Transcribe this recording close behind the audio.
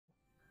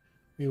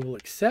We will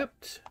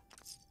accept.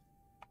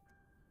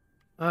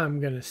 I'm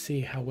going to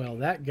see how well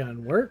that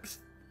gun works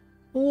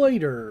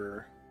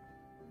later.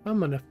 I'm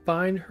going to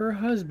find her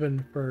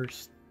husband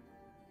first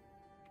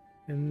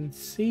and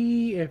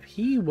see if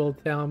he will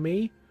tell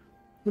me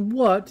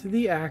what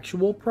the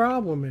actual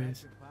problem is.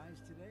 Surprise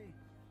today.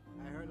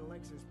 I heard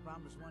Alexis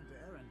promised one to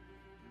Erin,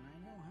 and I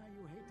know how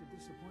you hate to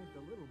disappoint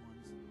the little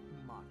ones.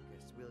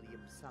 Marcus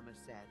William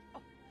Somerset. Oh,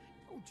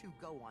 don't you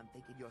go on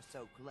thinking you're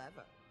so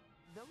clever.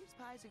 Those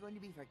pies are going to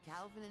be for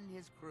Calvin and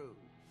his crew.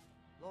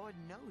 Lord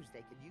knows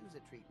they could use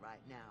a treat right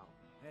now.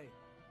 Hey,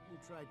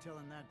 you tried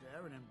telling that to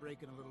Erin and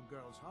breaking a little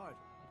girl's heart.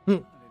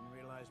 Hmm. I didn't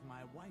realize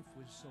my wife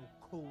was so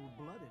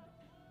cold-blooded.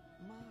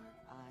 Mark,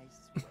 I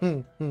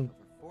swear, over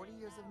 40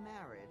 years of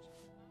marriage,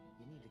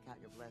 you need to count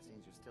your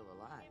blessings you're still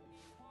alive.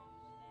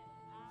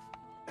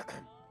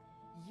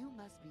 You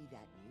must be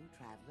that new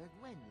traveler,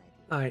 Gwen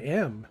Leggy. I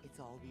am. It's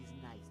always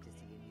nice to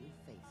see a new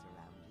face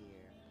around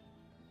here.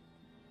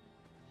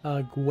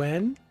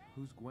 Gwen?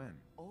 Who's Gwen?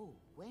 Oh,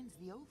 Gwen's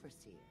the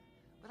overseer,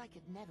 but I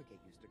could never get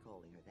used to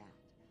calling her that.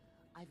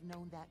 I've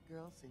known that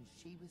girl since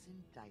she was in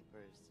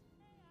diapers.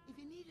 If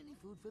you need any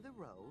food for the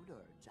road,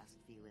 or just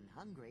feeling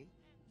hungry,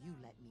 you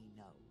let me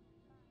know.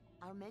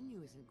 Our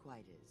menu isn't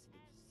quite as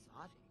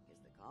exotic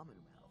as the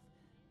Commonwealth,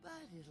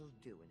 but it'll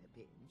do in a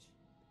pinch.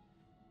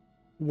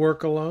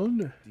 Work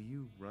alone? Do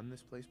you run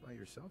this place by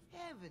yourself?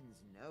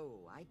 Heavens no,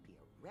 I'd be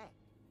a wreck.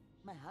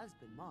 My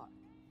husband, Mark,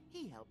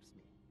 he helps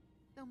me,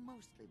 though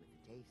mostly with the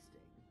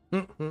tasting.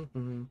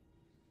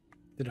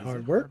 Did Is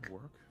hard it work?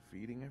 Hard work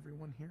feeding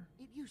everyone here?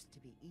 It used to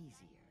be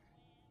easier.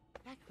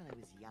 Back when I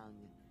was young,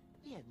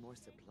 we had more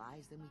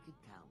supplies than we could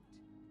count.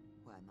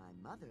 Why, my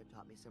mother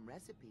taught me some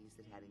recipes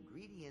that had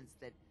ingredients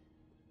that,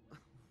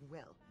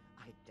 well,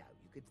 I doubt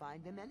you could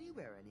find them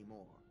anywhere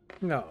anymore.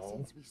 No.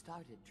 Since we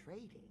started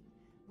trading,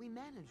 we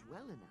managed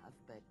well enough,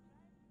 but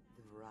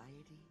the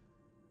variety,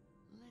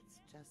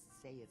 let's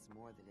just say it's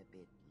more than a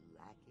bit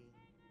lacking.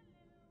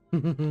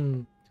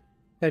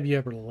 Have you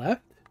ever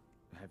left?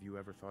 Have you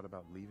ever thought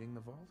about leaving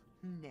the vault?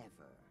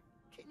 Never.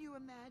 Can you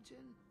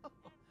imagine?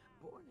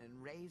 Born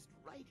and raised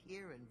right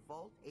here in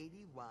Vault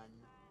 81.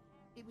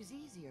 It was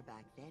easier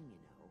back then, you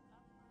know.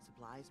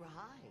 Supplies were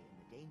high, and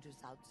the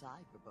dangers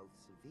outside were both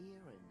severe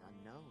and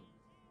unknown.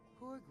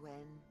 Poor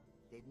Gwen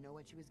didn't know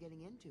what she was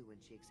getting into when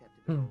she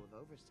accepted the role of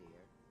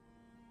overseer.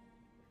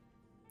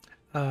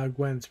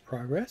 Gwen's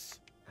progress?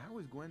 How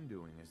is Gwen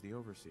doing as the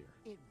overseer?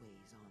 It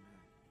weighs on her,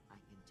 I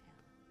can tell.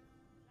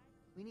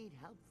 We need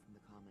help from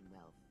the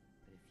Commonwealth,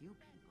 but a few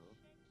people,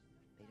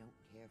 they don't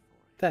care for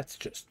it. That's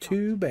just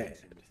too bad.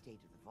 The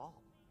state of the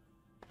vault.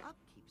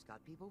 Upkeep's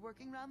got people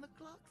working round the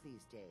clock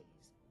these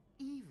days.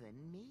 Even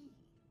me.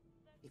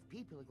 If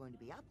people are going to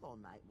be up all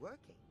night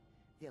working,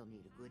 they'll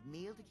need a good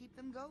meal to keep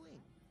them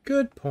going.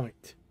 Good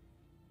point.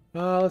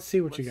 Let's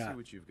see what you Let's got. see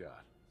what you've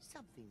got.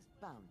 Something's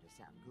bound to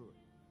sound good.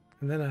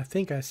 And then I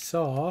think I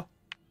saw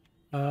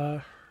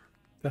the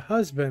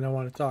husband I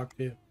want to talk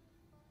to.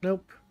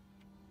 Nope.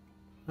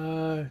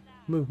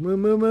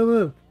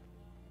 Move.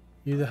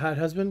 You the hot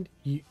husband?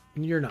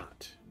 You're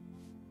not.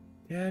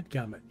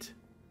 Dadgummit.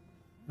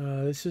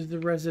 This is the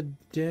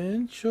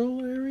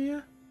residential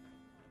area?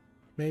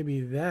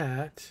 Maybe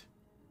that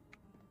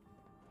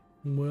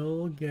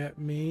will get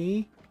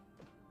me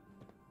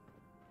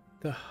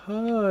the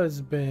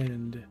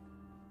husband.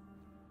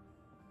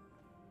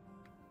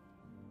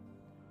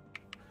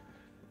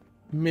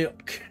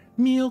 Milk.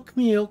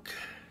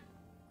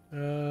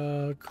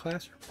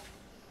 Classroom.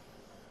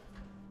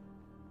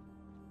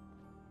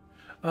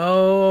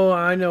 Oh,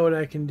 I know what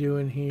I can do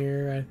in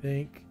here, I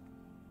think.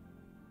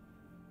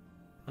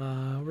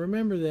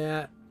 Remember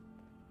that.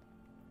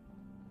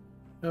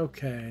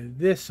 Okay,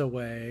 this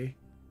away.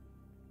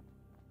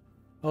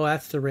 Oh,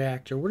 that's the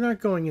reactor. We're not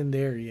going in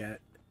there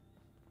yet.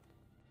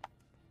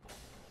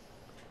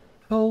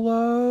 Hello?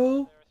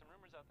 There are some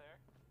rumors out there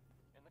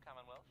in the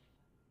Commonwealth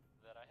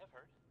that I have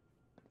heard.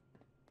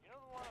 You know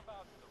the one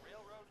about the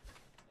railroad?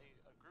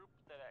 A group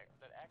that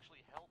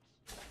actually helps.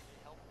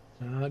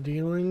 Not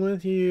dealing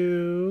with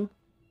you.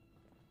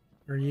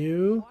 Are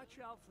you? Watch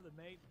out for the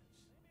maintenance.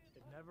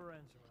 It never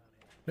ends around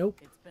here. Nope.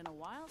 It's been a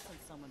while since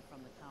someone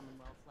from the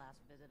Commonwealth last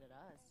visited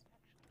us.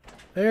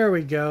 There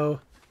we go.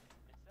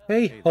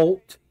 Hey,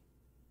 Holt.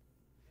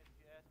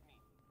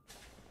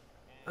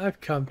 I've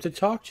come to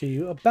talk to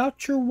you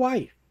about your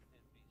wife.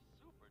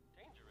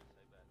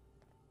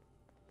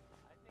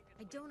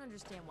 I don't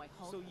understand why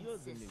Hulk So you're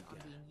the insists new on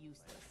guy. being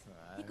useless.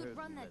 I He could heard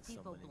run you that let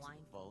depot someone into the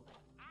blindfold.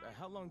 vault.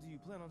 How long do you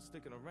plan on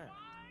sticking around?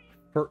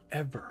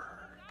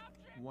 Forever.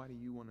 Why do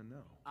you want to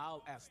know?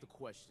 I'll ask the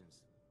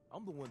questions.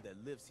 I'm the one that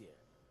lives here.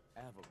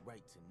 I have a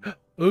right to know.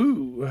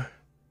 Ooh.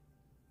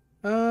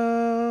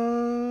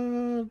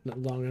 Not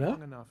long enough.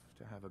 Long enough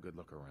to have a good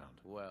look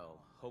around. Well,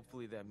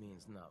 hopefully that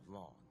means not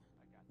long.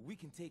 We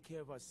can take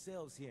care of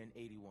ourselves here in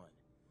 81.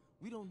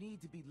 We don't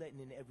need to be letting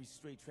in every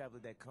stray traveler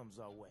that comes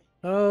our way.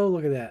 Oh,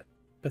 look at that.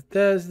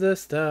 Bethesda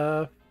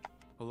stuff.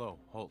 Hello,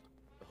 Holt.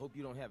 I hope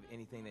you don't have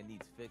anything that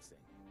needs fixing.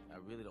 I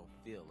really don't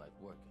feel like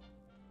working.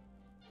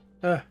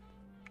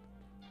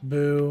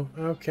 Boo.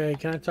 Okay,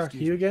 can I talk to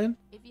you again?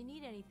 If you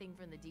need anything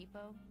from the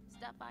depot,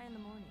 stop by in the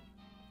morning.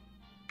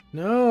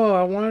 No,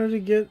 I wanted to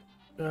get...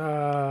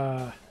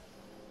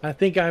 I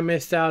think I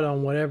missed out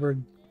on whatever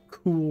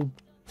cool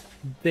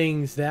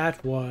things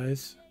that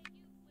was.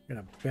 Got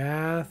a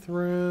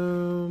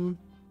bathroom.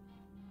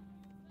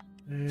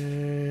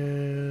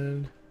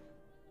 And...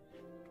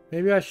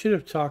 maybe I should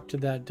have talked to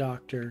that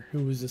doctor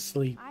who was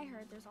asleep. I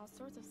heard there's all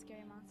sorts of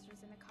scary monsters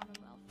in the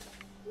Commonwealth.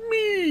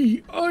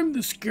 Me! I'm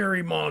the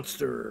scary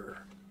monster.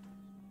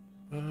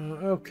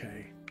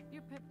 Okay.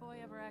 Your pit boy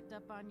ever act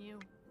up on you?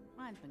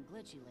 Mine's been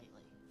glitchy lately.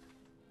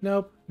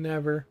 Nope,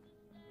 never.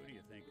 Who do you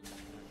think?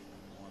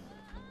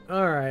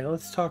 Alright,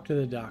 let's talk to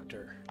the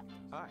doctor.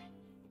 Hi.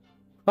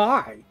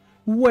 Hi!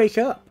 Wake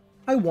up!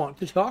 I want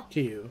to talk to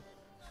you.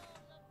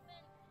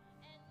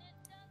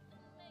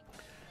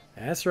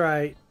 That's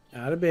right.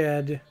 Out of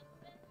bed.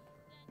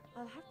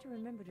 I'll have to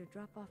remember to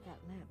drop off that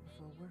lamp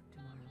before work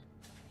tomorrow.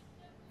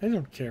 I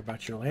don't care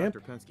about your lamp.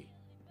 Dr. Pensky.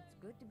 It's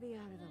good to be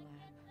out of the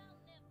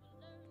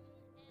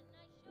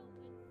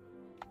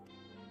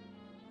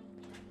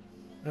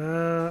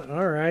lab.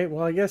 Alright.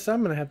 Well, I guess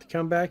I'm gonna have to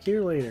come back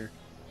here later.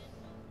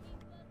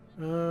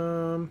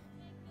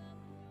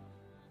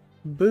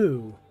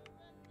 Boo.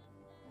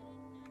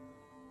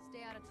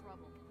 Stay out of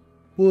trouble.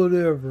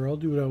 Whatever, I'll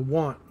do what I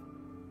want.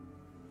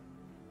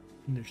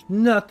 And there's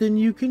nothing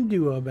you can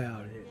do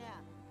about it. Yeah.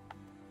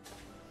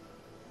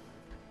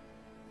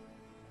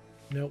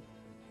 Nope.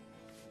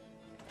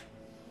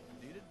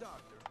 Need a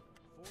doctor.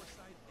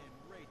 Forsyth and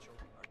Rachel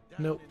are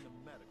down Nope. in the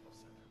medical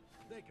center.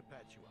 They can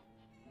patch you up.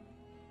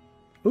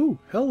 Ooh,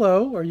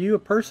 hello. Are you a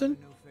person?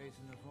 New face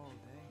in the vault,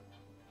 eh?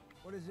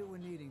 What is it we're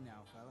needing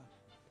now, fella?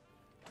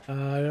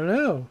 I don't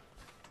know.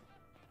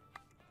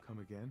 Come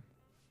again?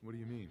 What do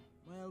you mean?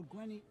 Well,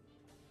 Gwenny...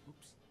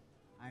 Oops.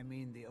 I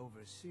mean, the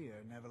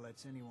Overseer never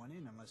lets anyone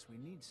in unless we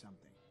need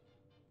something.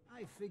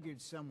 I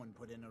figured someone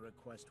put in a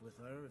request with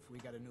her if we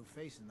got a new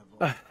face in the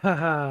vault.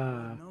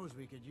 Haha. Who knows,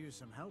 we could use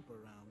some help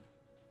around.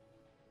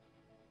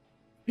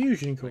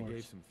 Fusion I gave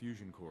cores. some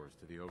fusion cores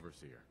to the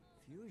Overseer.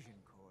 Fusion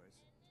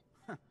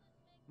cores?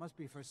 Must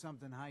be for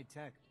something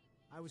high-tech.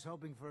 I was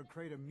hoping for a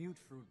crate of mute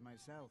fruit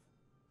myself.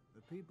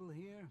 The people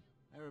here,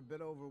 they're a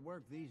bit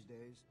overworked these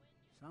days.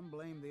 Some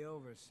blame the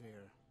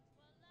Overseer.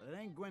 But it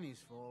ain't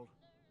Gwenny's fault.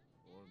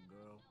 Poor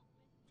girl.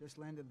 Just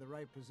landed the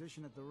right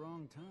position at the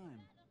wrong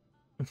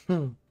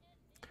time.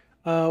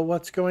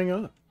 What's going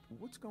on?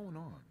 What's going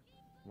on?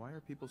 Why are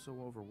people so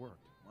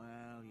overworked?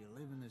 Well, you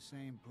live in the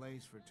same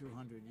place for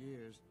 200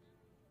 years.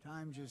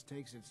 Time just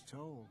takes its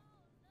toll.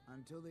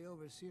 Until the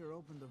Overseer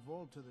opened the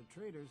vault to the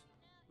traders,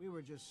 we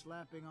were just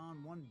slapping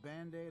on one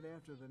band-aid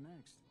after the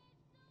next.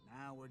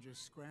 Now we're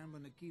just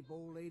scrambling to keep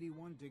old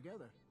 81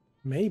 together.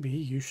 Maybe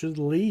you should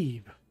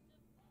leave.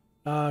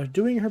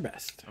 Doing her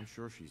best. I'm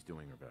sure she's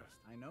doing her best.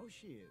 I know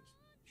she is.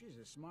 She's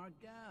a smart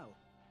gal.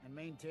 And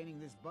maintaining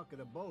this bucket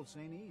of bolts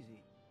ain't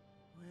easy.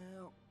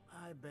 Well,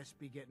 I best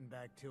be getting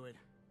back to it.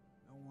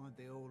 Don't want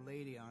the old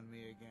lady on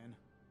me again.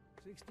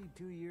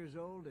 62 years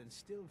old and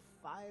still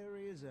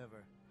fiery as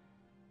ever.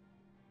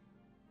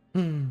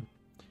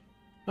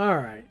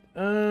 Alright.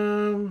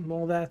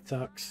 Well, that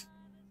sucks.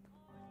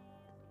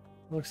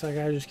 Looks like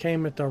I just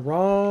came at the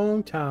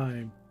wrong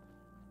time.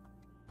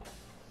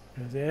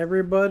 Because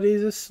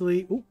everybody's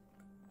asleep. Ooh,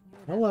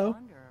 You're hello. that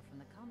wanderer from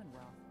the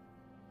Commonwealth.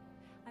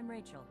 I'm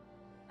Rachel.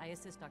 I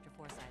assist Dr.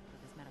 Forsyth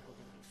with his medical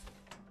duties.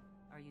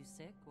 Are you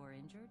sick or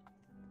injured?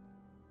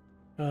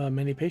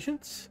 Many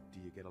patients? Do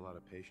you get a lot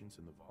of patients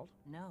in the vault?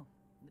 No.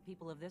 The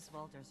people of this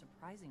vault are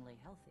surprisingly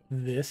healthy.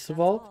 This That's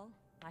vault? all.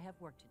 I have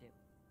work to do.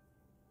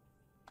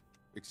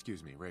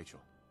 Excuse me, Rachel.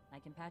 I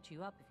can patch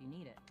you up if you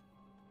need it.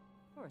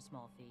 For a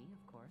small fee,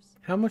 of course.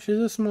 How much is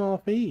a small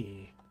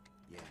fee?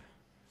 Yeah.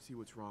 See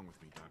what's wrong with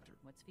me, Doctor.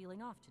 What's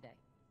feeling off today?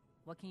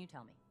 What can you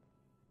tell me?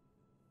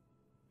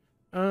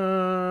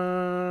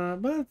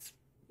 But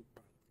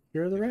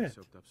you're the I think I rat.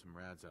 soaked up some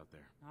rads out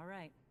there. All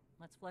right.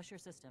 Let's flush your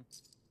system.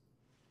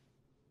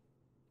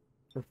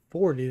 For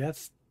 40,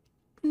 that's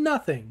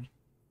nothing.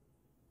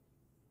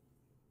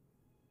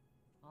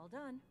 All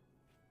done.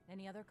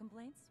 Any other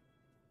complaints?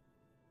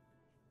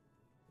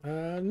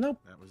 Nope.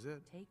 That was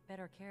it. Take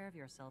better care of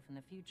yourself in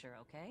the future,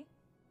 okay?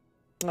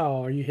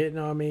 Oh, are you hitting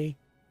on me?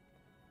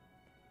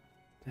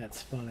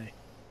 That's funny.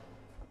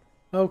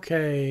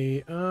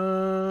 Okay,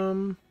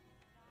 have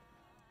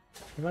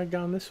I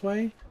gone this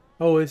way?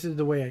 Oh, this is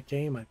the way I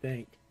came, I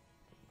think.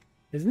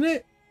 Isn't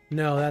it?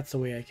 No, that's the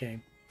way I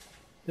came.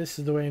 This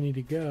is the way I need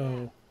to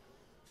go.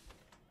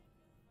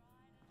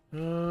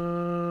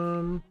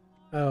 Oh.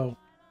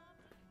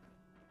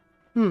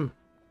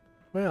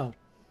 Well.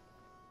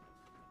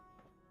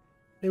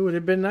 It would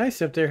have been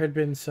nice if there had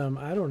been some,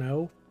 I don't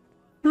know,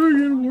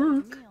 friggin'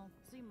 work.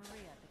 See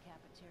Maria at the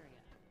cafeteria.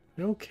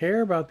 I don't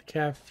care about the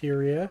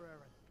cafeteria.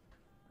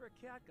 Her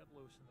cat got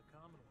loose in the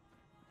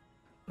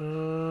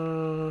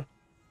Commonwealth.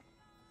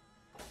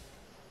 Can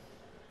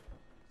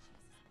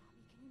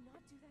you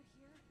not do that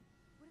here?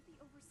 What if the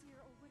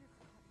Overseer or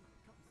Whitaker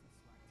caught you?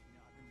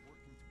 I've been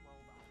working 12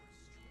 hours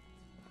straight.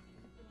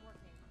 You've been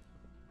working.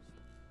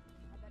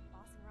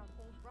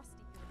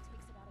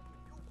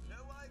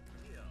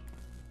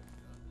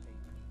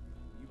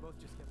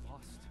 just get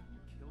lost.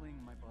 You're killing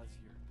my buzz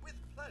here. With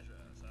pleasure,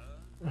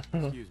 sir.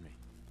 Excuse me.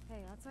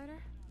 Hey,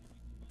 outsider.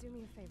 Do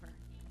me a favor.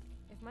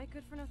 If my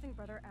good-for-nothing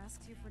brother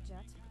asks you for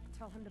Jet,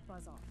 tell him to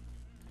buzz off.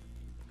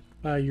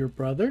 Your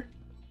brother?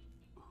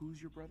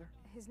 Who's your brother?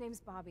 His name's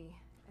Bobby,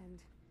 and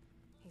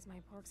he's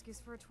my poor excuse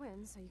for a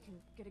twin, so you can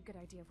get a good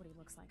idea of what he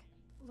looks like.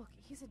 Look,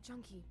 he's a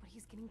junkie, but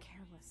he's getting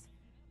careless.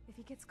 If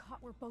he gets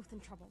caught, we're both in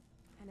trouble.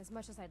 And as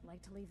much as I'd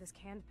like to leave this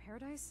canned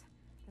paradise,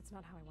 that's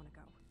not how I want to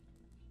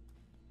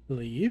go.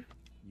 Leave?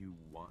 You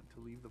want to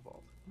leave the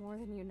vault? More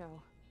than you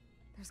know.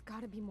 There's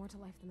gotta be more to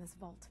life than this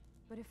vault.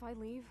 But if I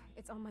leave,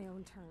 it's on my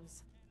own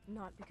terms.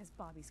 Not because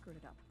Bobby screwed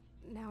it up.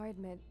 Now I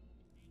admit,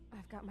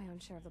 I've got my own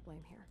share of the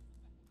blame here.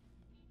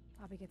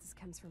 Bobby gets his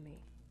chems from me,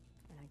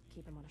 and I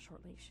keep him on a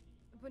short leash.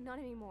 But not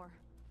anymore.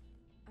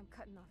 I'm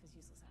cutting off his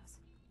useless ass.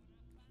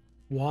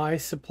 Why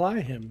supply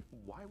him?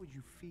 Why would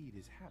you feed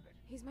his habit?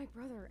 He's my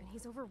brother, and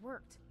he's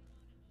overworked.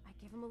 I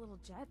give him a little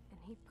jet, and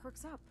he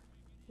perks up.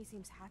 He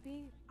seems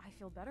happy, I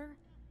feel better.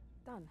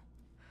 Done.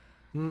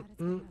 But it's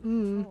getting out of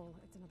control,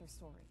 it's another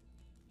story.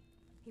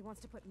 He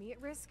wants to put me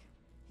at risk,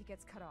 he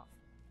gets cut off.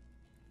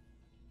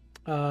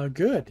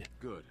 Good.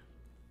 Good.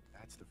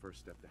 That's the first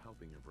step to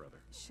helping your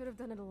brother. Should have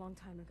done it a long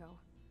time ago.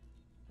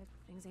 But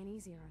things ain't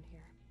easy around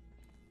here.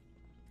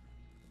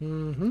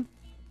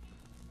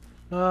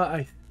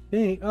 I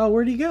think... Oh,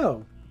 where'd he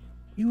go?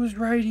 He was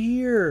right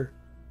here.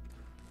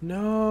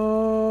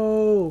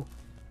 No.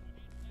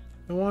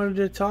 I wanted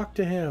to talk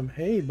to him.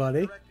 Hey,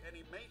 buddy. Direct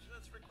any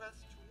maintenance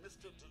requests to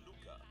Mr.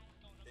 DeLuca.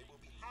 They will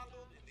be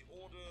handled in the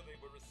order they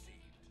were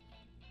received.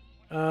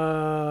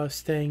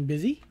 Staying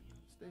busy?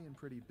 Staying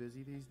pretty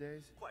busy these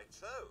days? Quite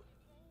so.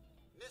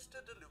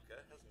 Mr.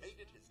 DeLuca has made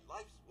it his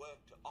life's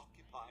work to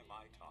occupy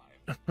my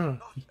time.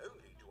 Not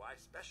only do I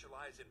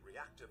specialize in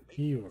reactor maintenance,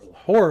 You are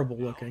horrible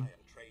looking. I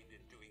am trained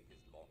in doing his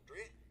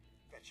laundry,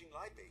 fetching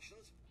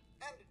libations,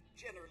 and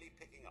generally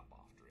picking up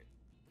after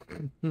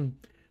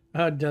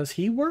it. Does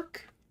he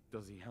work?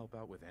 Does he help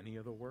out with any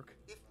other work?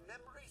 If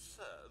memory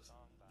serves,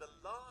 the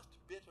last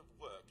bit of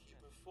work he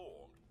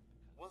performed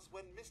was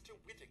when Mr.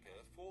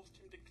 Whitaker forced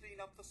him to clean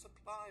up the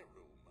supply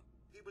room.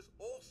 He was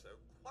also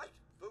quite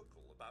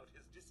vocal about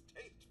his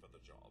distaste for the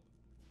job.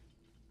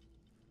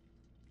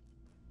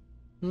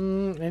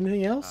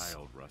 Anything else? Hi,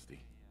 old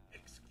Rusty.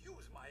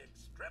 Excuse my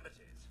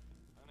extremities.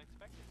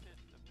 Unexpected bit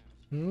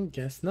of news.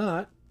 Guess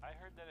not. I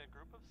heard that a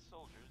group of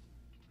soldiers...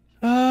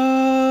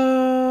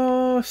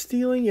 Oh,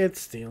 stealing.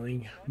 It's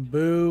stealing.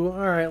 Boo.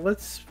 Alright,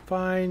 let's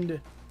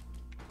find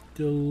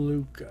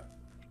DeLuca.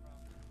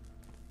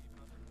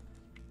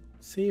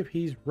 See if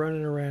he's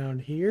running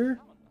around here.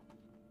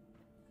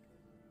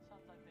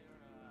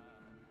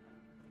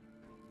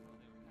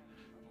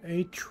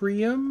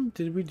 Atrium?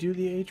 Did we do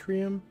the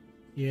atrium?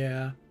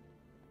 Yeah.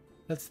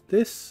 That's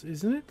this,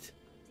 isn't it?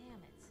 Damn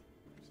it.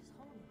 She's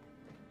holding that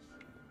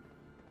wrench.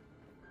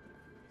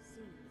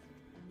 Seeds.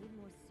 I need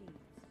more seeds.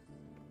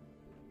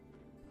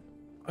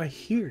 I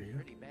hear you.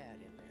 Pretty bad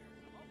in there.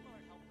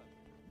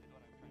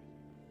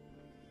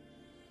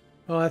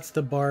 Oh, that's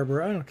the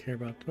barber. I don't care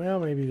about... Well,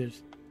 maybe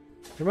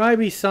there might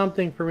be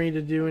something for me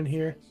to do in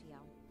here.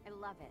 I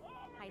love it.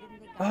 I didn't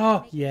think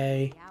Oh,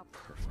 yay.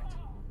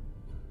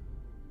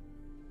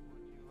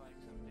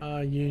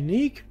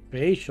 Unique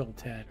facial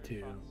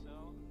tattoo.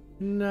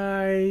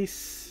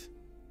 Nice.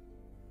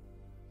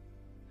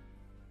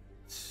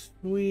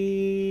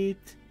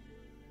 Sweet.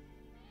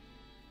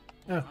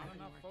 Oh. Not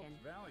enough folks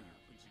value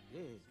what you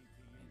did,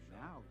 and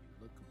now you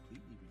look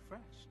completely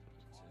refreshed.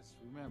 Just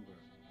remember,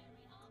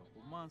 a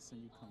couple months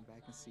and you come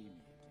back and see me again.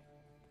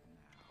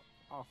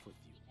 Now, off with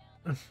you.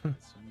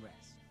 Get some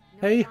rest.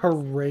 Hey,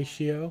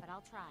 Horatio. But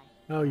I'll try.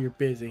 Oh, you're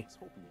busy.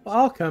 Well,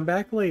 I'll come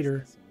back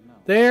later.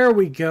 There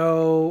we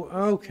go.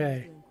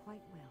 Okay. Doing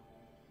quite well.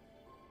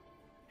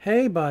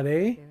 Hey,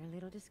 buddy. Very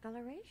little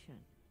discoloration.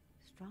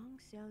 Strong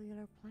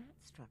cellular plant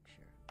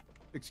structure.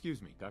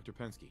 Excuse me, Dr.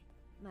 Pensky.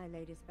 My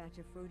latest batch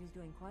of fruit is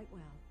doing quite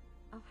well.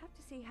 I'll have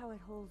to see how it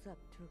holds up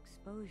to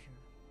exposure.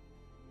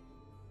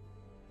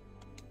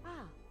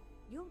 Ah,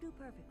 you'll do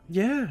perfectly.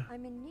 Yeah.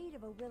 I'm in need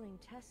of a willing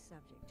test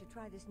subject to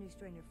try this new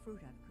strain of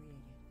fruit I've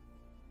created.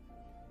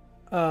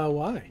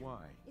 Why?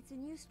 Why? It's a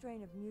new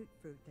strain of mute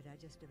fruit that I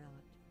just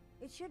developed.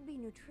 It should be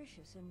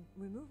nutritious and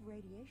remove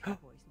radiation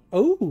poisoning.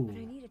 Oh. But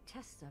I need a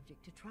test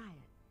subject to try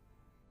it.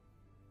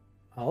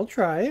 I'll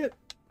try it.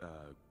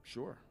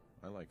 Sure.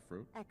 I like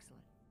fruit.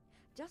 Excellent.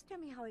 Just tell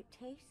me how it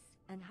tastes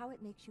and how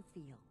it makes you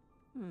feel.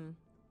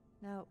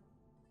 Now,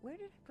 where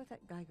did I put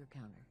that Geiger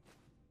counter?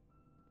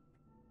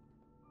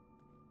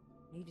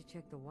 Need to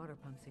check the water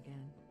pumps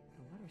again.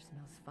 The water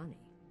smells funny.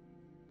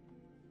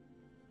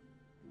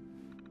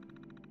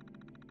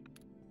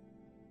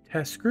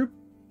 Test group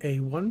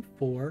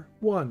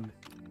A141.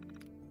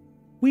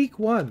 Week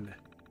 1.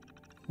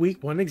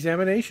 Week 1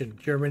 examination.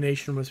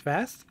 Germination was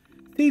fast.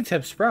 Seeds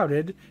have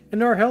sprouted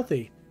and are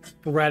healthy.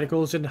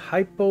 Radicals and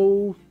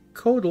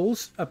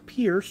hypocotyls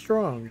appear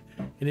strong.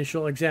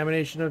 Initial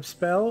examination of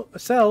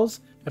cells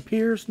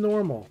appears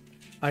normal.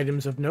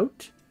 Items of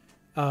note.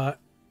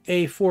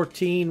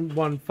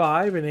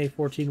 A1415 and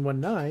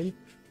A1419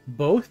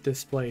 both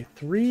display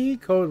 3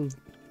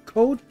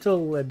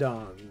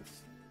 cotyledons.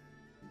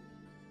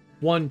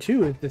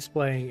 1-2 is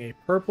displaying a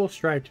purple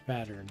striped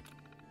pattern.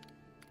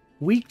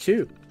 Week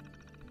 2.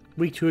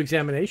 Week 2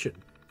 examination.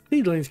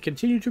 Seedlings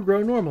continue to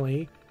grow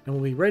normally and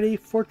will be ready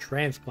for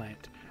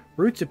transplant.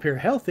 Roots appear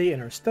healthy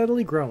and are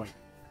steadily growing.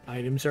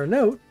 Items are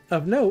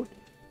of note.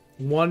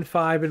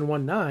 1-5 and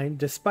 1-9,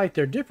 despite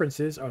their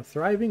differences, are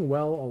thriving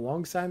well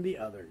alongside the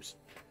others.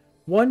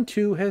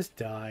 1-2 has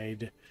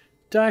died.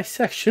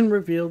 Dissection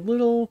revealed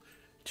little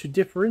to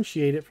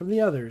differentiate it from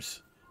the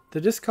others.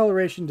 The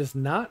discoloration does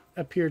not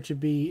appear to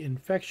be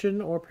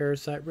infection or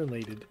parasite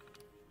related.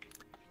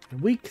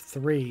 In week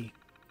 3,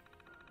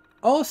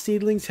 all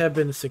seedlings have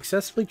been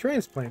successfully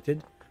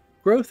transplanted.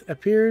 Growth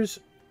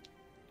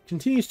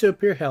continues to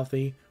appear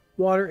healthy.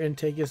 Water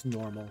intake is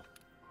normal.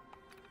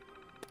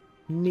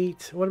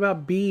 Neat. What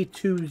about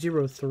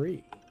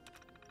B203?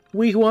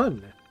 Week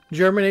 1.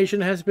 Germination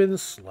has been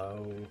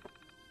slow.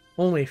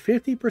 Only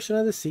 50%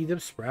 of the seeds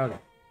have sprouted.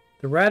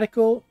 The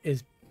radicle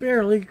is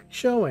barely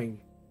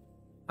showing.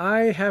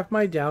 I have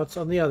my doubts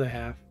on the other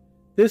half.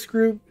 This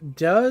group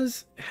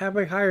does have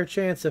a higher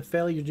chance of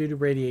failure due to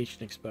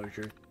radiation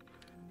exposure.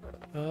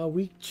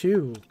 Week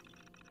 2.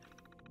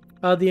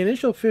 The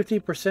initial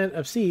 50%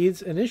 of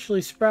seeds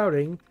initially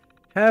sprouting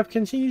have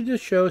continued to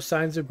show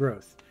signs of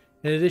growth.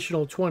 An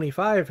additional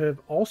 25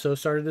 have also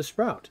started to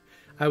sprout.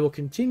 I will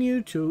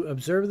continue to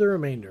observe the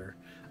remainder.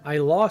 I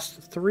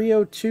lost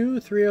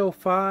 302,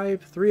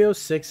 305,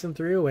 306, and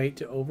 308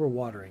 to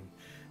overwatering.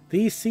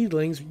 These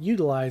seedlings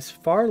utilize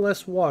far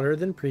less water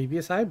than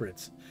previous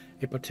hybrids.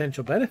 A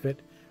potential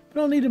benefit,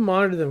 but I'll need to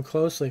monitor them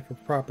closely for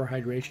proper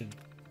hydration.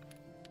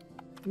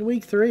 In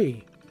week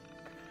 3,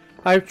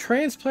 I've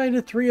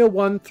transplanted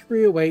 301,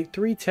 308,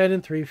 310,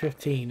 and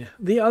 315.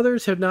 The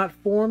others have not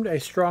formed a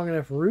strong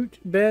enough root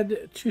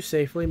bed to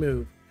safely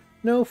move.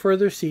 No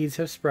further seeds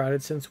have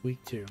sprouted since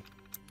week 2.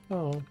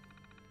 Oh.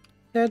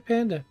 Sad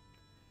panda.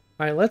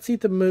 Alright, let's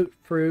eat the moot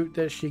fruit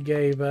that she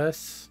gave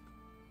us.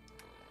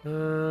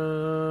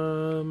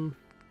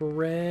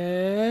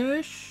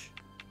 Fresh.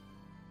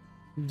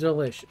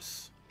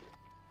 Delicious.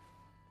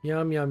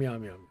 Yum, yum,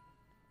 yum, yum.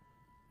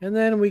 And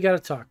then we gotta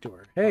talk to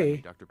her. Hey.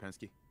 Dr.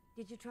 Pensky.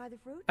 Did you try the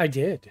fruit? I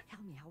did.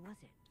 Tell me, how was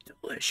it?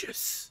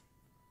 Delicious.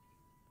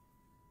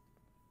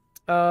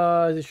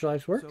 Is this your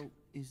life's work? So,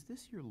 is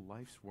this your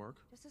life's work?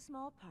 Just a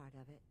small part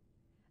of it.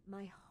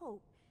 My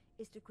hope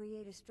is to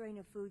create a strain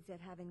of foods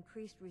that have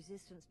increased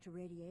resistance to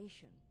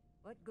radiation.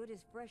 What good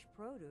is fresh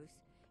produce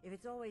if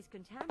it's always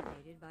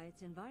contaminated by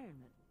its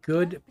environment?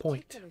 Good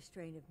point. That particular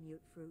strain of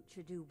mute fruit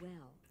should do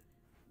well,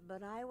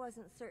 but I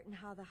wasn't certain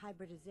how the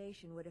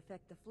hybridization would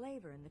affect the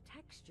flavor and the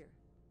texture.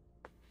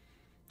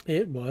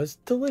 It was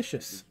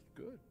delicious.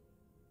 Good.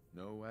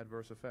 No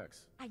adverse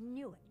effects. I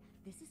knew it.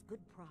 This is good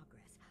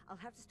progress. I'll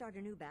have to start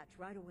a new batch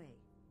right away.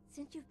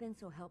 Since you've been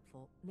so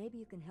helpful, maybe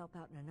you can help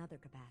out in another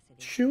capacity.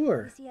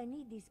 Sure. You see, I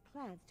need these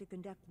plants to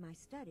conduct my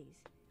studies,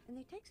 and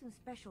they take some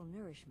special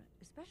nourishment,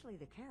 especially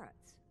the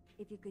carrots.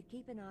 If you could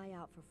keep an eye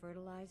out for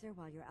fertilizer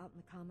while you're out in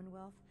the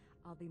Commonwealth,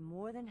 I'll be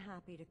more than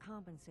happy to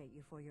compensate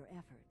you for your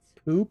efforts.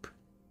 Poop?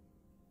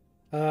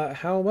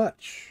 How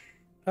much?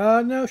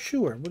 No,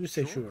 sure. We'll just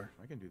say sure.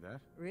 I can do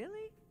that.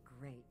 Really?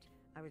 Great.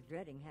 I was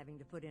dreading having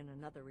to put in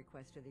another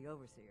request to the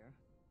Overseer.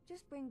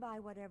 Just bring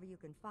by whatever you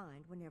can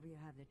find whenever you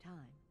have the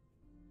time.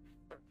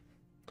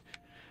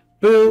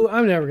 Boo,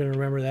 I'm never going to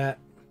remember that.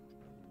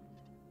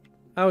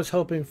 I was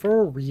hoping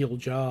for a real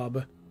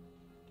job.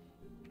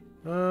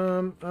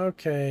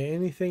 Okay.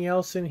 Anything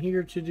else in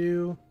here to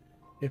do?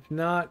 If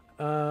not,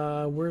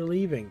 we're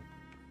leaving.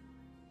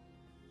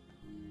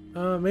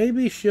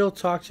 Maybe she'll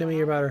talk to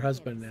me about her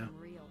husband now.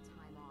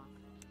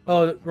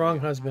 Oh, wrong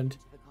husband.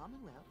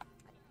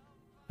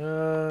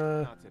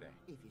 Not today.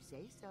 If you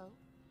say so.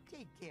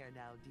 Take care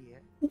now,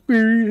 dear.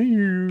 Where are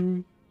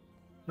you?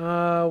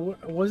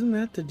 Wasn't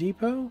that the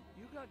depot?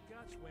 You got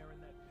guts wearing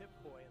that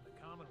Pip-Boy in the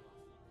Commonwealth.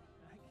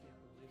 I can't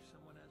believe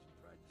someone hasn't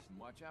tried this.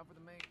 Watch out for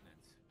the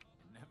maintenance.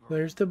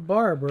 There's the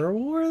barber.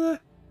 Where the...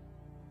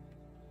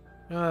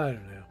 I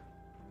don't know.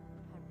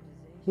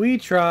 We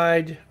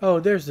tried. Oh,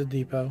 there's the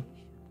depot.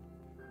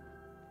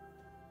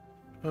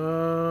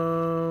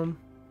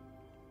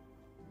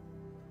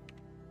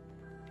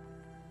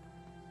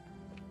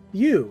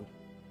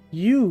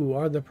 You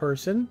are the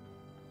person.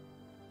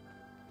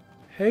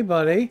 Hey,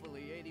 buddy.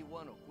 Hopefully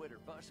 81 will quit her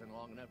fussing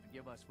long enough to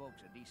give us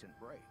folks a decent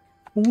break.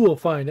 We'll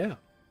find out.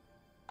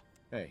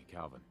 Hey,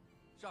 Calvin.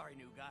 Sorry,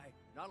 new guy.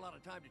 Not a lot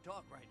of time to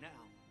talk right now.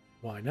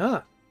 Why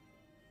not?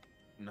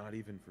 Not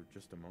even for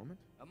just a moment?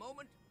 A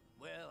moment?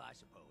 Well, I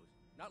suppose.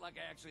 Not like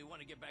I actually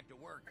want to get back to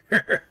work.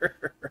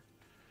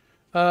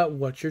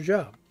 What's your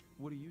job?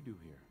 What do you do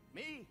here?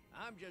 Me?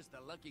 I'm just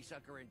the lucky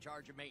sucker in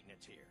charge of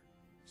maintenance here.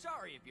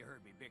 Sorry if you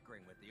heard me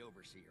bickering with the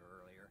Overseer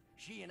earlier.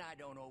 She and I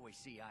don't always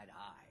see eye to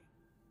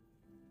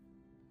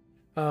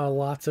eye.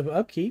 Lots of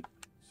upkeep.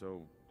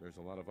 So, there's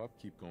a lot of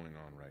upkeep going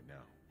on right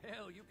now.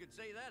 Hell, you could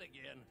say that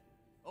again.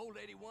 Old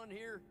 81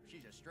 here,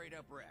 she's a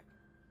straight-up wreck.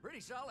 Pretty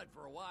solid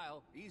for a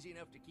while. Easy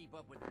enough to keep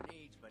up with her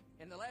needs, but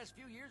in the last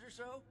few years or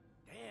so,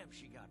 damn,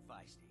 she got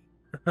feisty.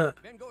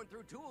 Been going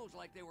through tools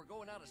like they were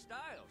going out of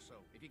style, so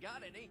if you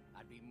got any,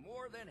 I'd be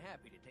more than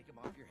happy to take them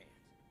off your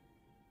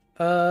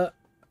hands.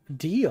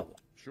 Deal.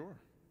 Sure.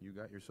 You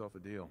got yourself a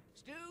deal.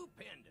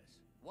 Stupendous.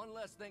 One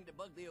less thing to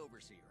bug the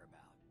overseer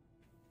about.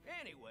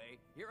 Anyway,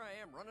 here I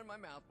am running my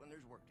mouth when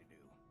there's work to do.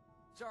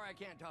 Sorry I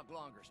can't talk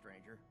longer,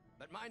 stranger,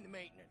 but mind the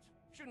maintenance.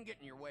 Shouldn't get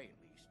in your way, at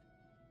least.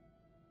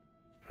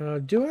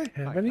 Do I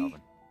have any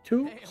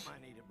tools? Damn, I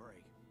need a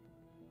break.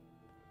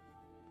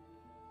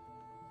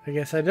 I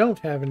guess I don't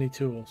have any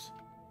tools.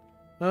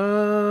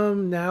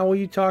 Now will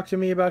you talk to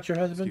me about your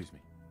husband? Excuse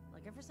me.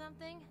 Looking for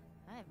something?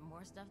 I have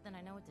more stuff than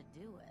I know what to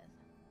do with.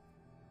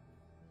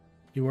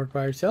 You work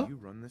by yourself? You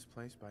run this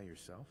place by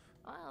yourself?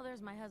 Well,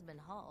 there's my husband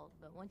Halt,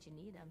 but once you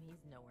need him,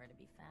 he's nowhere to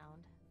be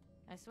found.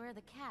 I swear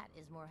the cat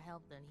is more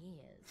help than he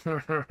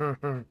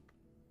is.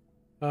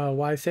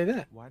 Why say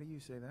that? Why do you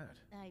say that?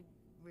 I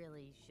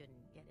really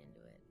shouldn't get into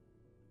it.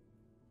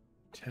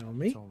 Tell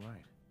me. It's all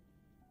right.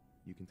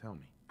 You can tell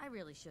me. I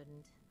really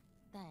shouldn't.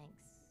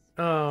 Thanks.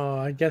 Oh,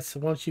 I guess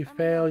once you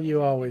fail,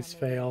 you always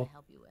fail.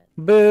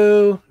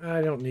 Boo!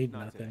 I don't need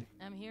nothing.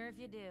 I'm here if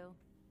you do.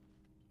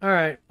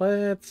 Alright,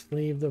 let's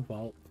leave the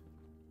vault.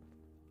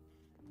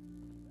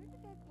 Where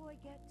did that boy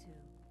get to?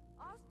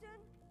 Austin?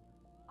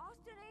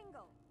 Austin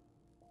Engel!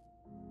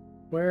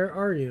 Where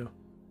are you?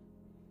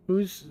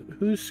 Who's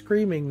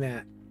screaming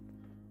that?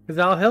 Because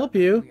I'll help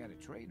you. We got a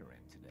trader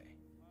in today.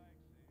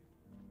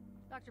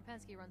 Dr.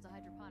 Pensky runs a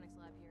hydroponics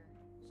lab here.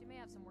 She may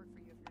have some work for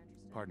you if you're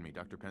interested. Pardon me,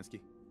 Dr. Pensky?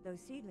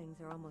 Those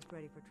seedlings are almost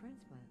ready for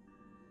transplant.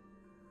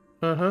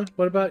 Uh-huh.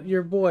 What about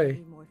your boy?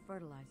 Need more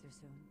fertilizer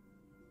soon.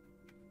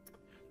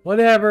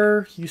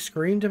 Whatever. You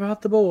screamed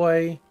about the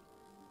boy.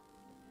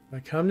 I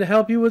come to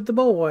help you with the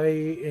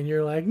boy, and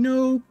you're like,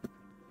 nope.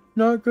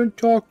 Not gonna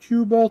talk to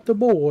you about the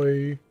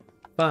boy.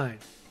 Fine.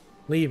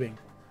 Leaving.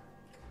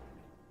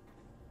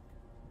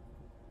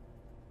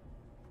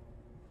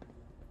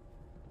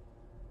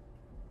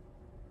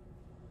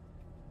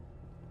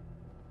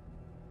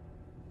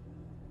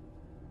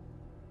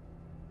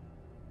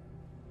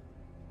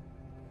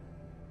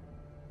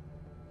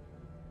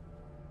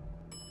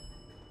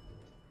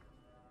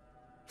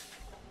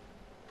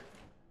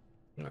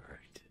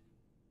 Alright.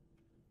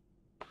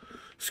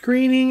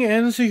 Screening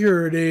and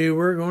security.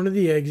 We're going to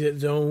the exit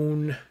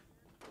zone.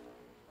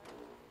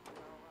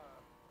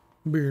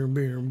 Beer.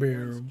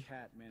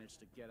 Cat managed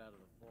to get out of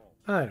the vault.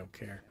 I don't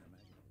care.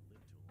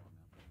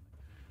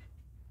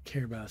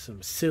 Care about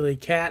some silly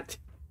cat.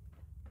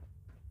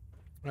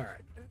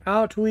 Alright.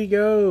 Out we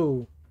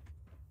go.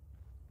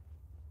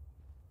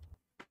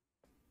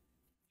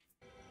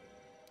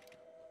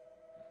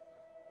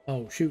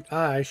 Oh shoot,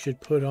 I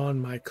should put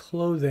on my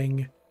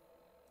clothing.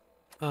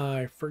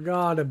 I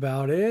forgot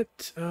about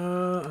it.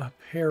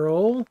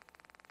 Apparel.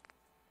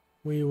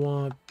 We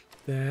want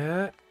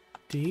that.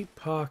 Deep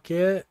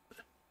pocket.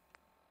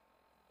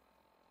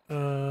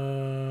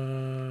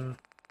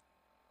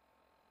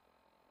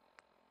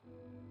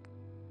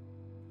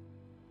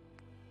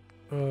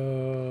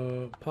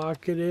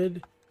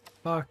 Pocketed.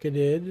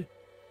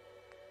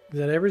 Is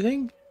that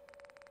everything?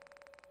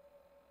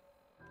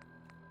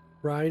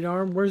 Right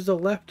arm? Where's the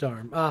left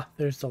arm? Ah,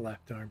 there's the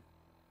left arm.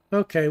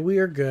 Okay, we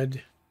are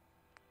good.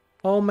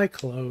 All my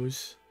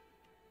clothes.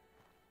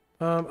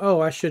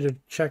 Oh, I should have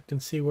checked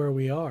and see where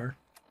we are.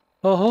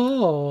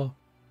 Oh,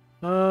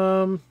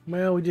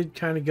 well, we did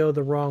kind of go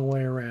the wrong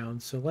way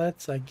around. So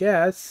let's, I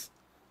guess,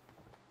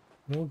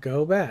 we'll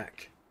go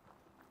back.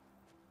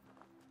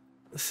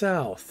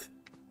 South.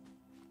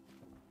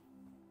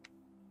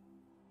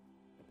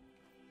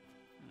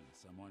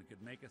 Someone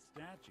could make a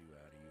statue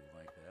out of you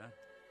like that.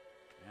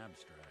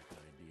 Abstract,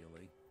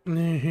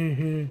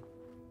 ideally.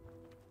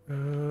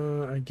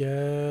 I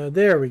guess,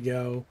 there we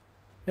go.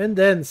 And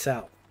then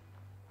south.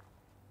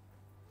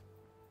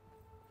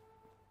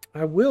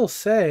 I will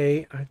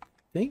say, I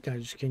think I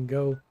just can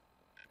go.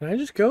 Can I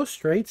just go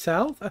straight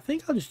south? I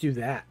think I'll just do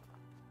that.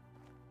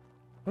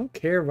 I don't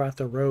care about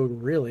the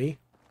road, really.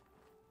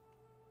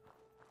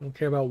 I don't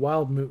care about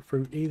wild moot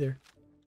fruit either.